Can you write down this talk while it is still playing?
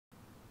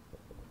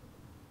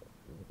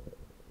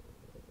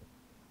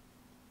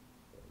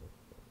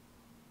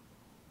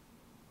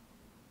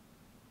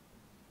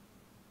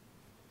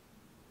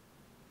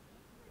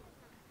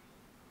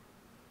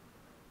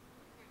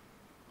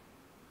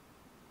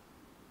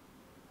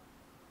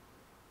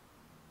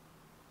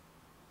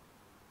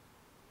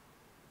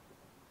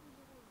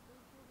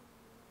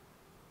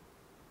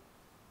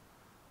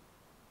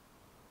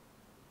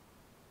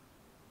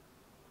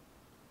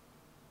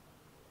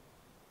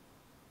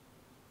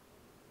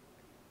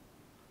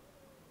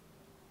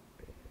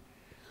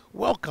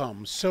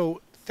Welcome.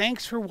 So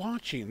thanks for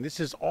watching. This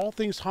is All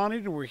Things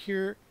Haunted, and we're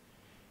here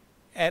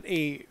at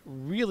a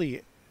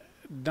really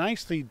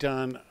nicely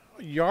done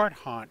yard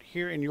haunt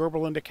here in Yorba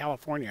Linda,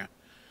 California.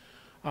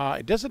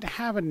 It doesn't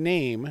have a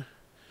name,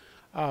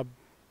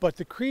 but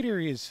the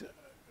creator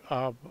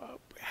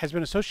has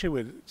been associated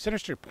with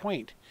Sinister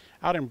Pointe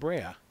out in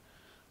Brea.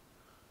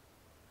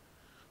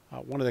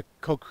 One of the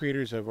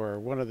co-creators of, or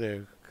one of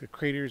the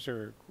creators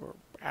or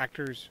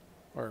actors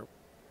or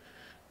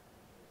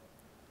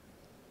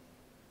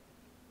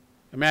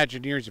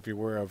Imagineers, if you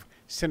were, of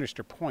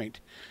Sinister Pointe.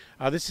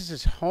 This is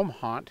his home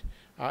haunt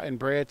in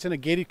Brea. It's in a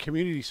gated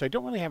community, so I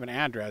don't really have an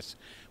address,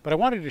 but I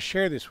wanted to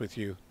share this with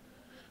you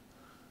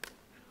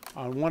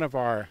on one of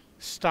our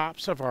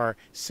stops of our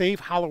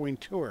Save Halloween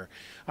tour.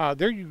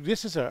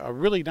 This is a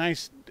really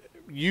nice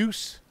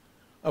use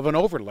of an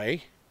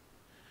overlay,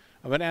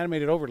 of an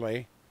animated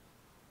overlay.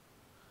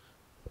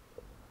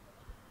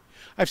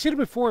 I've seen it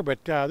before,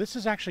 but this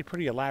is actually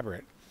pretty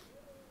elaborate.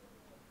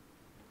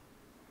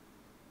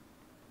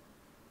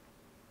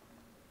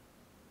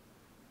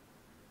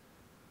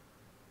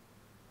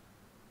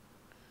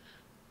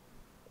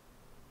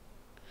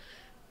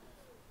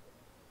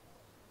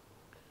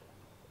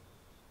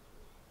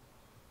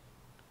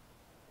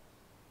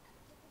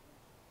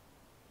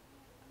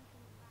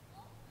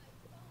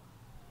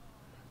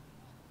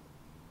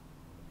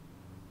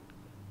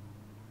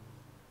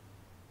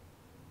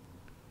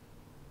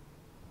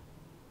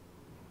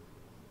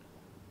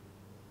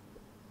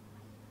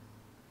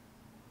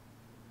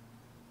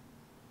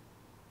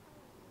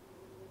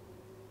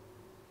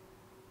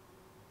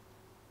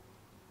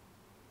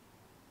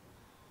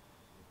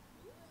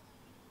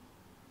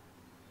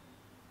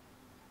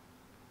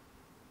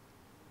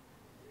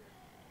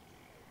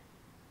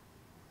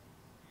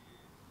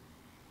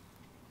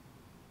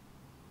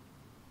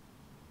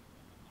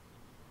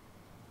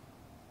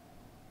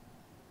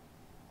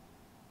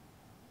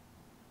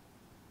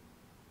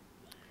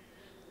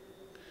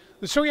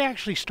 The story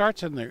actually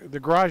starts in the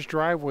garage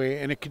driveway,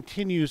 and it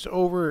continues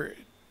over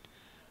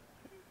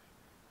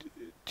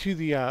to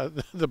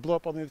the blow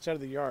up on the other side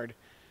of the yard.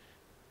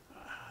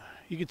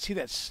 You can see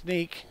that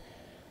snake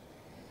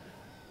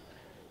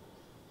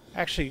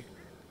actually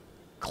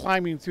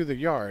climbing through the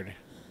yard.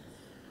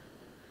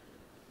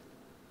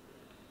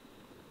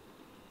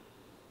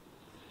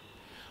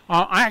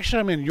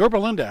 I'm in Yorba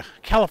Linda,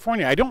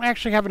 California. I don't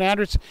actually have an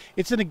address.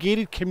 It's in a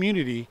gated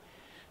community.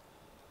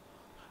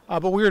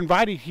 But we were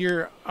invited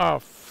here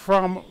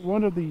from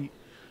one of the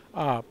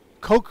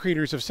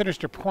co-creators of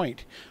Sinister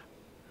Pointe.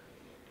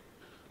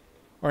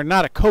 Or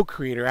not a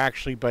co-creator,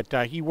 actually, but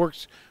he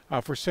works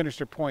for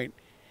Sinister Pointe.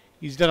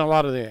 He's done a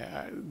lot of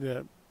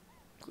the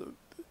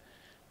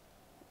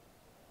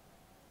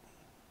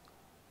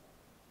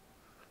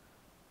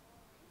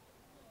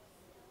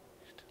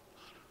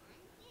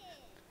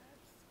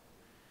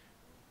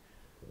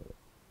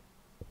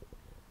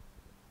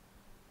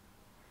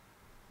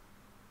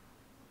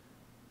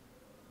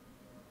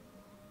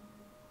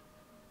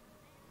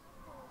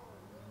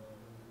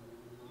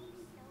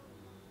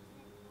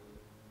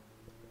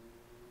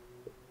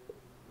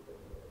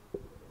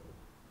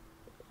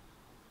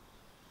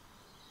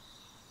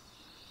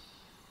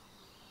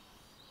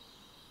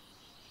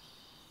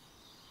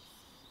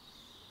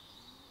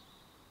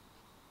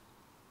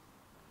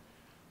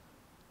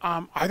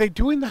are they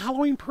doing the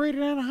Halloween parade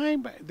in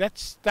Anaheim?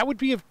 That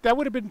would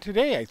have been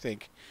today, I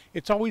think.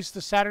 It's always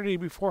the Saturday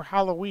before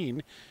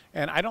Halloween,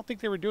 and I don't think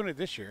they were doing it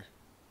this year.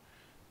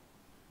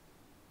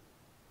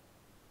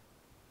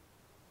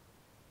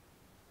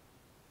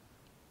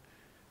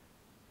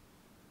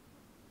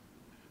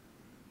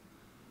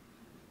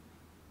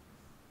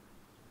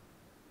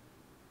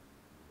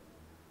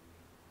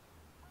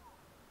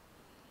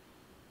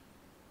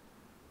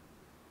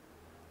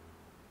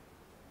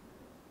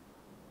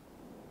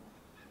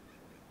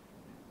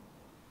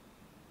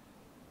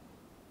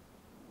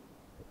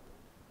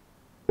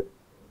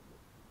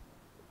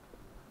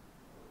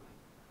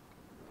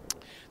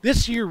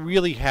 This year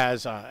really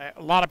has a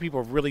lot of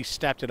people have really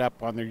stepped it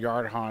up on their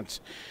yard haunts.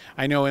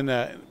 I know in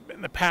the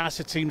past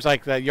it seems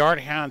like the yard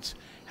haunts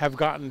have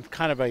gotten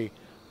kind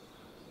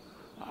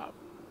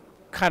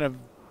of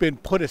been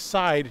put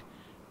aside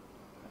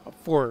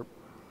for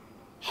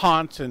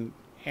haunts and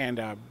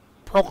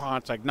pro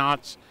haunts like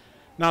Not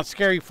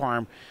Scary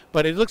Farm,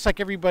 but it looks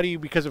like everybody,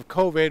 because of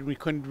COVID, we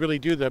couldn't really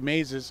do the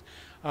mazes.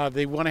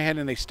 They went ahead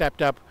and they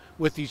stepped up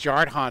with these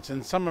yard haunts,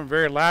 and some are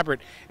very elaborate.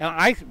 And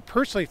I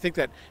personally think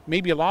that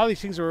maybe a lot of these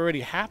things are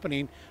already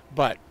happening,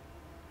 but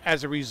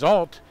as a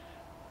result,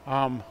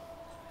 now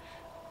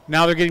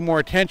they're getting more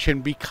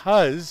attention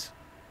because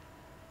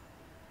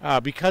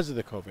of the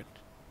COVID.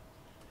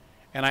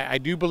 And I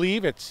do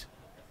believe it's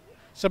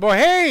Sabour.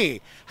 Hey,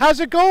 how's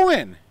it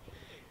going?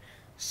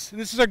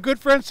 This is our good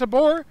friend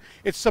Sabour.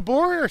 It's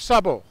Sabour or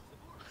Sabour?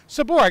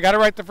 Sabour. I got it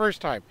right the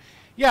first time.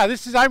 Yeah,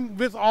 I'm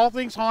with All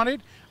Things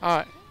Haunted.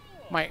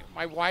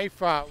 My wife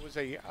was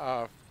is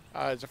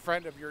a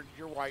friend of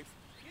your wife.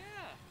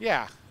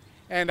 Yeah.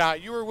 Yeah,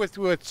 and you were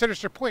with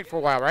Sinister Pointe for a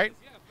while, right?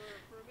 Yeah,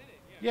 for a minute.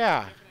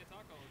 Yeah. My wife and I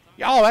talk all the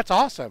Oh, that's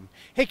awesome.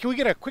 Hey, can we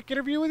get a quick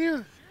interview with you?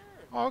 Sure.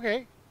 Oh,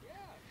 okay. Yeah.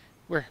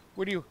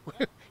 Where do you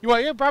you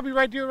want? Yeah, probably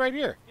do it right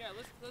here. Yeah.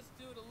 Let's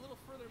do it a little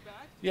further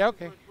back. Yeah.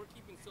 Okay. We're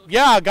keeping social.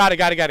 Yeah, got it.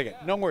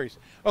 Yeah. No worries.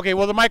 Okay.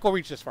 Well, the mic will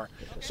reach this far.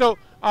 Okay. So,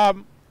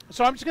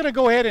 so I'm just gonna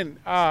go ahead and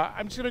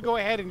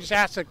just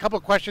ask a couple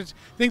of questions,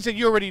 things that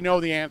you already know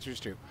the answers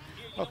to. You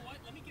know what?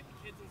 Let me get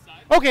the kids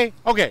inside. Okay.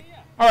 Okay. Yeah.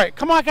 All right.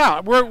 Come on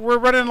out. We're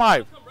running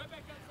live. Come right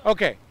back outside.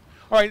 Okay.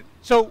 All right.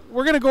 So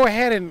we're gonna go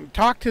ahead and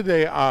talk to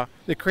the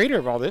creator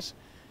of all this.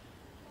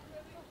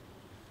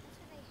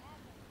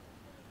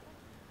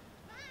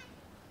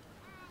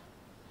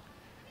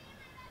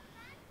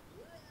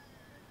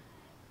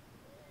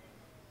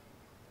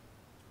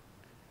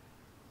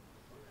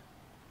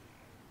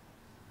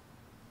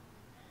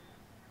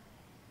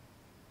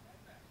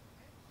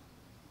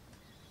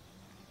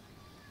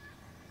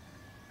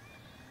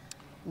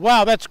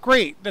 Wow, that's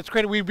great. That's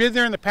great. We've been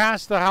there in the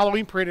past, the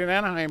Halloween parade in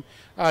Anaheim.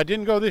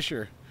 Didn't go this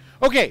year.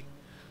 Okay.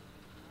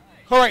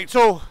 All right.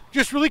 So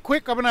just really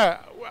quick,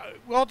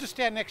 I'll just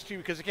stand next to you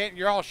because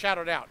you're all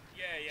shadowed out.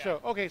 Yeah.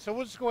 So okay. So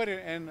we'll just go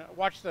ahead and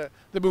watch the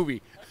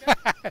movie.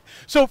 Okay.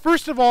 So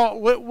first of all,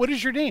 what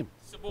is your name?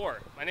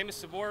 Sabour. My name is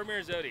Sabour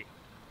Amirazodi.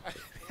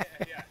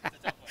 Yeah. It's a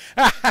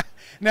tough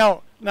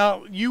one.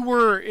 Now you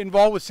were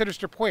involved with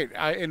Sinister Pointe.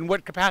 In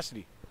what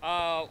capacity?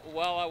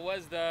 Well, I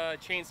was the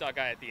chainsaw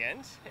guy at the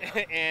end,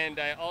 and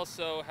I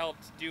also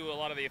helped do a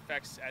lot of the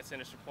effects at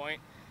Sinister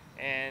Pointe.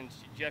 And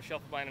Jeff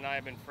Shelfenbein and I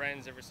have been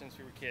friends ever since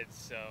we were kids,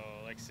 so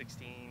like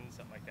 16,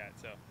 something like that.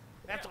 So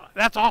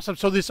That's awesome.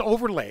 So this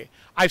overlay,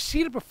 I've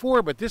seen it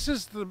before, but this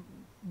is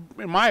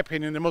in my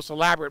opinion, the most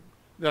elaborate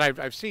that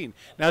I've seen.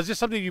 Now, is this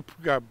something you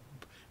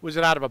was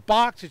it out of a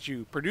box? Did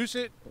you produce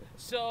it?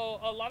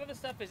 So a lot of the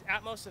stuff is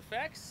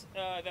AtmosFX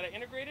that I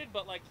integrated,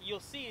 but like you'll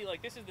see,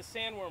 like this is the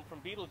sandworm from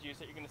Beetlejuice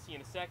that you're going to see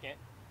in a second.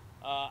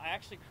 I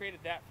actually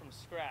created that from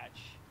scratch.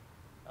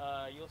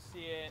 You'll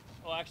see it.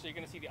 Well, actually, you're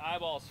going to see the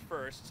eyeballs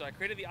first. So I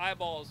created the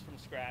eyeballs from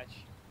scratch.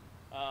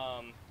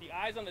 The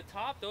eyes on the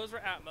top, those were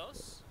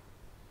AtmosFX,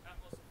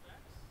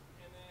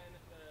 and then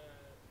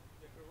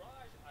the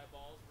garage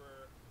eyeballs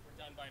were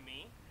done by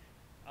me.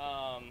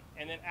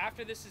 And then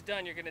after this is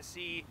done, you're going to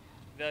see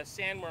the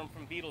sandworm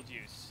from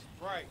Beetlejuice,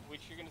 Right.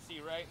 which you're going to see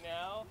right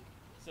now.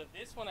 So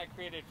this one I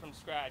created from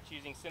scratch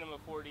using Cinema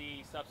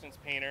 4D Substance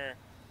Painter.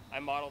 I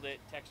modeled it,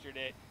 textured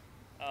it,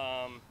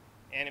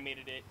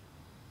 animated it,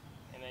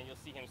 and then you'll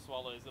see him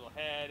swallow his little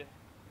head.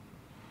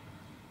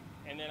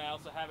 And then I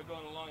also have it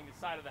going along the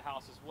side of the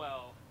house as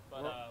well.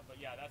 But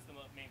yeah, that's the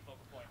main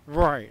focal point.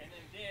 Right. And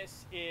then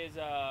this is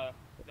the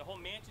whole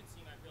mansion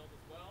scene I built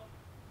as well.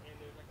 And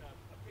there's like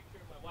a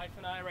picture of my wife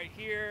and I right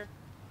here.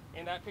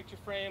 In that picture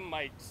frame,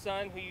 my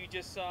son who you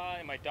just saw,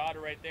 and my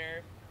daughter right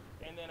there.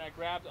 And then I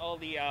grabbed all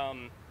the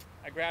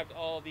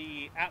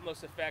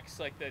AtmosFX,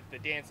 like the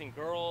dancing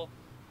girl,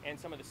 and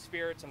some of the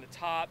spirits on the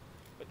top.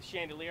 But the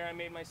chandelier I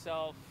made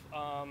myself.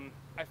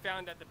 I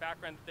found that the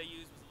background that they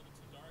used was a little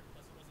too dark,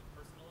 plus it wasn't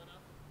personal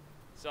enough.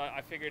 So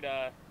I figured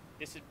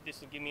this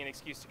will give me an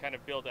excuse to kind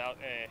of build out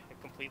a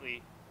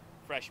completely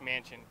fresh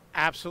mansion.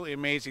 Absolutely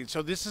amazing.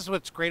 So this is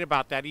what's great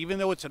about that. Even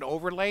though it's an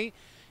overlay,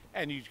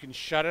 and you can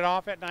shut it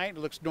off at night, it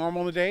looks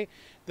normal in the day,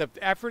 the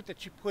effort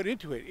that you put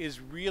into it is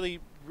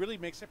really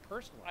makes it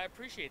personal. I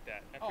appreciate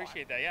that.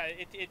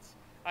 Yeah,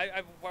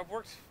 I've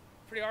worked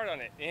pretty hard on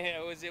it.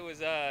 It was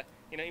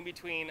you know, in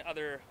between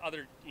other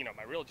you know,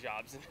 my real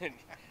jobs,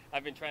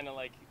 I've been trying to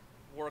like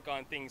work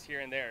on things here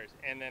and there,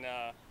 and then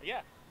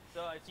yeah.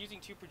 So it's using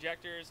two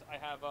projectors. I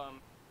have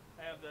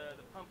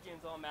the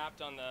pumpkins all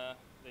mapped on the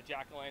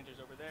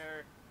jack-o'-lanterns over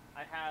there.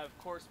 I have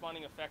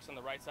corresponding effects on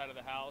the right side of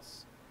the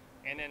house.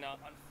 And then on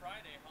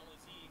Friday,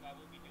 Hallows Eve, I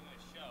will be doing a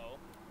show.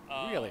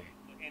 Really?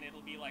 And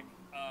it'll be like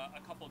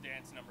a couple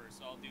dance numbers.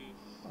 So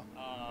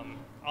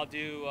I'll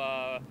do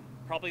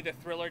probably the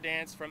Thriller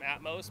dance from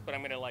Atmos, but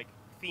I'm gonna like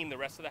theme the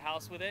rest of the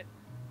house with it.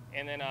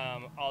 And then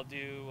I'll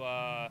do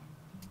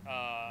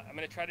I'm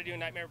gonna try to do a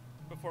Nightmare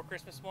Before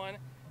Christmas one,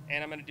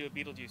 and I'm gonna do a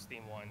Beetlejuice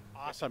theme one.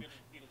 Awesome.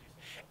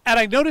 Beetlejuice. And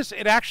I noticed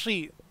it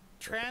actually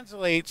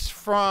translates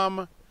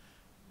from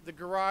the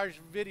garage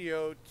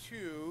video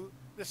to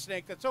the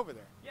snake that's over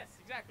there. Yes,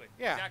 exactly.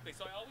 Yeah. Exactly.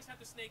 So I always have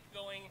the snake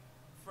going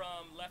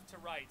from left to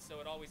right, so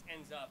it always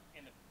ends up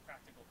in the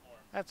practical form.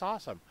 That's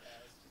awesome.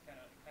 Yeah, it's just kind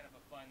of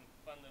a fun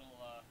little.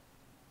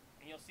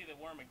 And you'll see the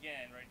worm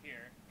again right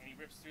here, and he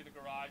rips through the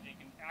garage, and you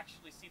can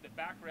actually see the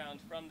background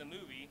from the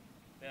movie,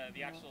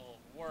 the actual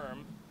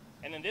worm.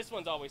 And then this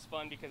one's always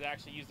fun because I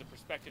actually use the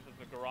perspective of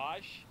the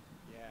garage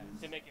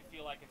to make it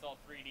feel like it's all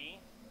 3D.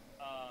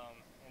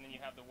 And then you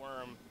have the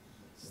worm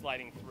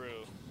sliding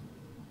through.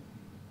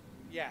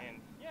 Yeah. And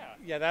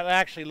yeah, that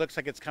actually looks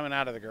like it's coming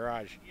out of the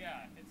garage.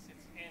 yeah, it's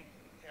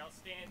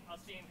and I'll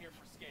stand here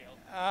for scale.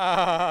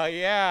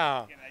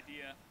 Yeah. Get an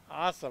idea.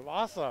 Awesome.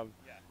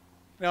 Yeah.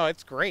 No,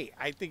 it's great.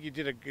 I think you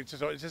did it's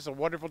just a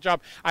wonderful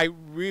job.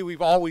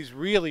 We've always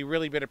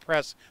really been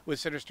impressed with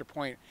Sinister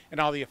Pointe and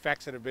all the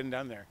effects that have been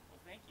done there. Well,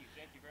 thank you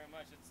very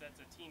much. That's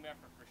a team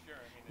effort for sure.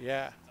 I mean,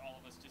 Yeah. it's all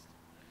of us just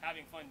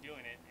having fun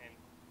doing it,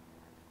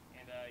 and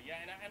And yeah,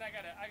 and I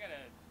gotta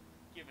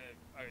give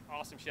an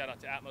awesome shout out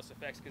to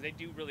AtmosFX because they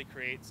do really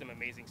create some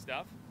amazing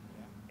stuff.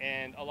 Yeah.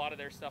 And a lot of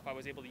their stuff I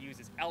was able to use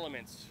as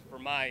elements for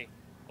my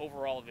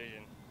overall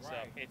vision.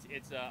 Right.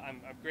 So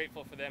I'm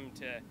grateful for them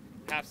to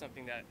have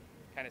something that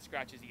kind of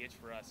scratches the itch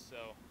for us.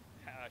 So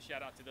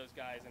shout out to those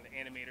guys and the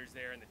animators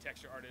there and the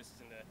texture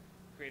artists and the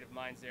creative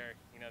minds there.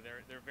 You know,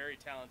 they're very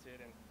talented,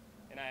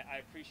 and I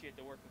appreciate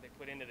the work that they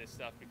put into this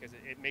stuff because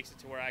it makes it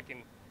to where I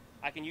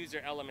can use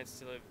their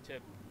elements to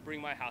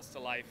bring my house to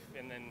life,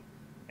 and then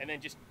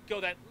just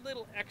go that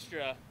little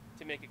extra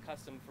to make it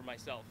custom for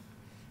myself.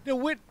 Now,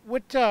 what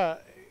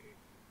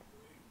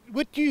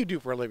do you do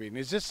for a living?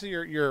 Is this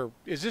your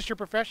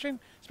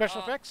profession?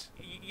 Special effects?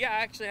 Yeah, I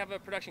actually have a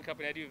production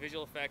company. I do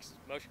visual effects,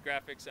 motion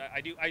graphics.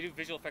 I do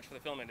visual effects for the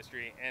film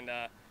industry and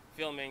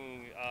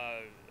filming,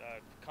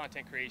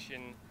 content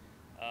creation.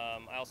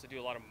 I also do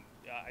a lot of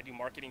I do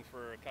marketing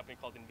for a company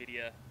called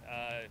NVIDIA.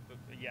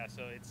 Yeah,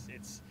 so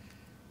it's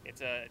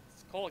a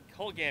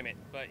whole gamut.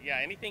 But yeah,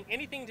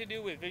 anything to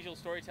do with visual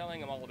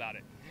storytelling, I'm all about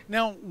it.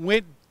 Now,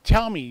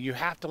 tell me, you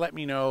have to let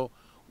me know.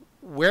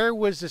 Where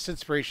was this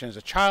inspiration as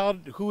a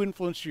child? Who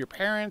influenced your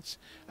parents?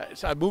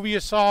 A movie you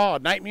saw, a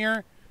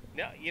nightmare?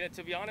 No, you know,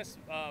 to be honest,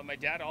 my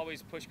dad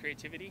always pushed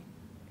creativity,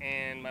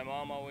 and my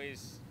mom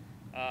always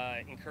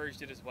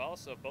encouraged it as well.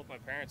 So both my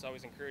parents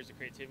always encouraged the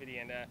creativity,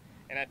 and I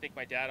think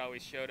my dad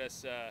always showed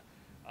us.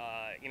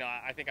 You know,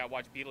 I think I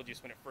watched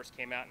Beetlejuice when it first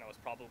came out, and I was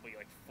probably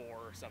like 4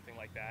 or something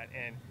like that,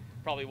 and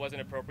probably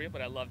wasn't appropriate, but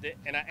I loved it.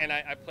 And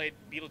I played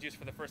Beetlejuice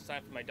for the first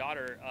time for my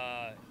daughter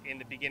in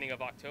the beginning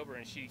of October,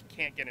 and she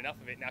can't get enough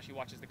of it. Now she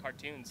watches the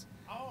cartoons.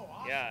 Oh,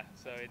 awesome. Yeah,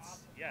 so That's it's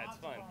awesome. yeah, it's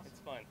Awesome, fun. awesome. It's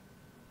fun.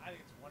 I think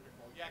it's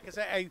wonderful. Yeah, because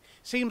it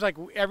seems like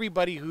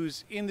everybody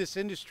who's in this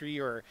industry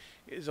or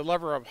is a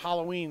lover of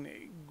Halloween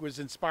was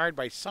inspired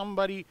by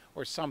somebody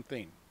or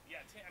something. Yeah,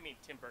 I mean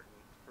Tim Burton.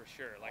 For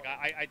sure. Like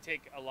I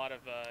take a lot of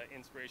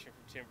inspiration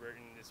from Tim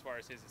Burton as far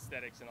as his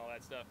aesthetics and all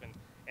that stuff,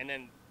 and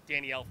then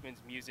Danny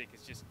Elfman's music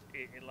is just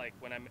like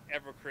when I'm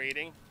ever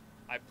creating,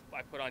 I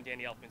put on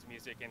Danny Elfman's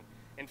music, and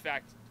in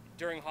fact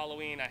during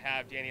Halloween I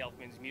have Danny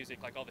Elfman's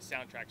music, like all the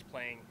soundtracks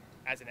playing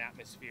as an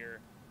atmosphere,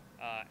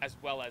 as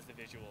well as the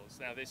visuals.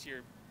 Now this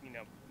year, you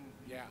know,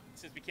 yeah,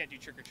 since we can't do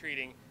trick or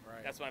treating,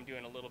 right, that's why I'm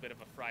doing a little bit of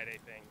a Friday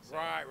thing. So,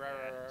 right.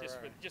 Just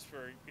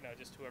for you know,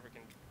 just whoever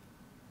can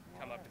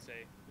come up and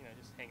say, you know,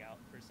 just hang out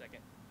for a second.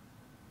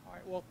 All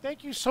right, well,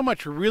 thank you so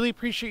much. We really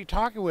appreciate you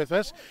talking with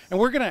us. And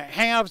we're going to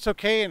hang out if it's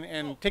okay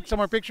and take some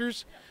more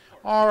pictures.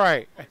 Yeah, all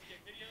right. Get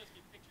videos,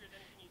 get pictures,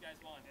 anything you guys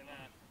want.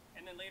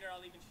 And then later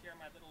I'll even share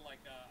my little, like,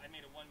 I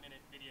made a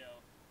 1-minute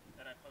video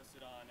that I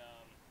posted on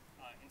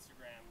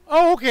Instagram.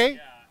 Oh, okay.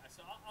 Yeah,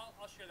 so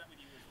I'll share that with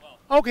you as well.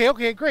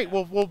 Okay, great.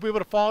 Yeah. We'll be able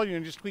to follow you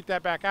and just tweet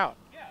that back out.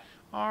 Yeah.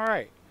 All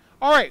right.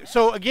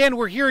 So again,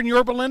 we're here in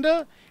Yorba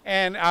Linda,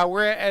 and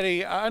we're at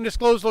a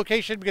undisclosed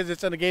location because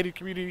it's in a gated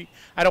community.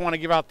 I don't want to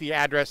give out the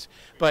address,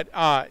 but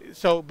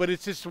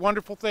it's just a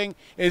wonderful thing.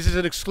 This is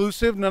an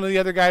exclusive. None of the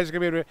other guys are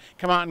going to be able to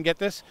come out and get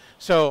this.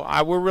 So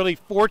we're really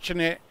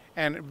fortunate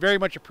and very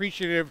much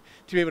appreciative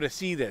to be able to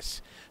see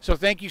this. So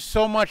thank you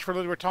so much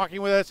for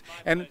talking with us.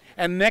 And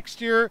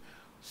next year,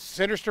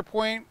 Sinister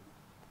Pointe,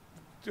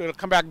 it'll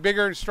come back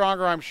bigger and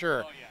stronger, I'm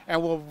sure. Oh, yeah.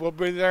 And we'll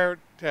be there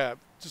to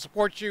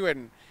support you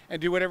and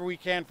do whatever we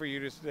can for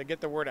you to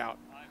get the word out.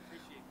 I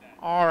appreciate that.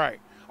 All right.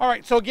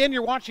 So again,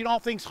 you're watching All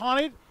Things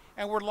Haunted,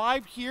 and we're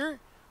live here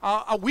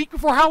a week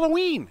before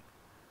Halloween.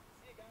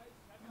 See you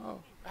guys.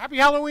 Happy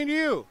Halloween to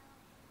you.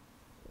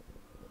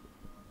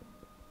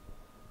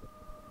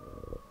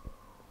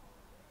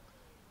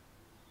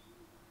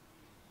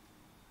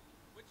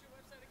 What's your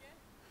website again?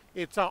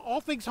 It's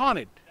All Things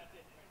Haunted.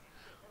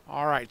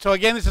 All right. So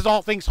again, this is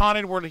All Things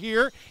Haunted. We're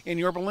here in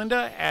Yorba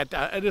Linda at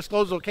a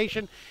disclosed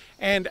location,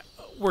 and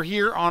we're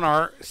here on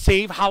our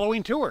Save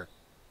Halloween tour.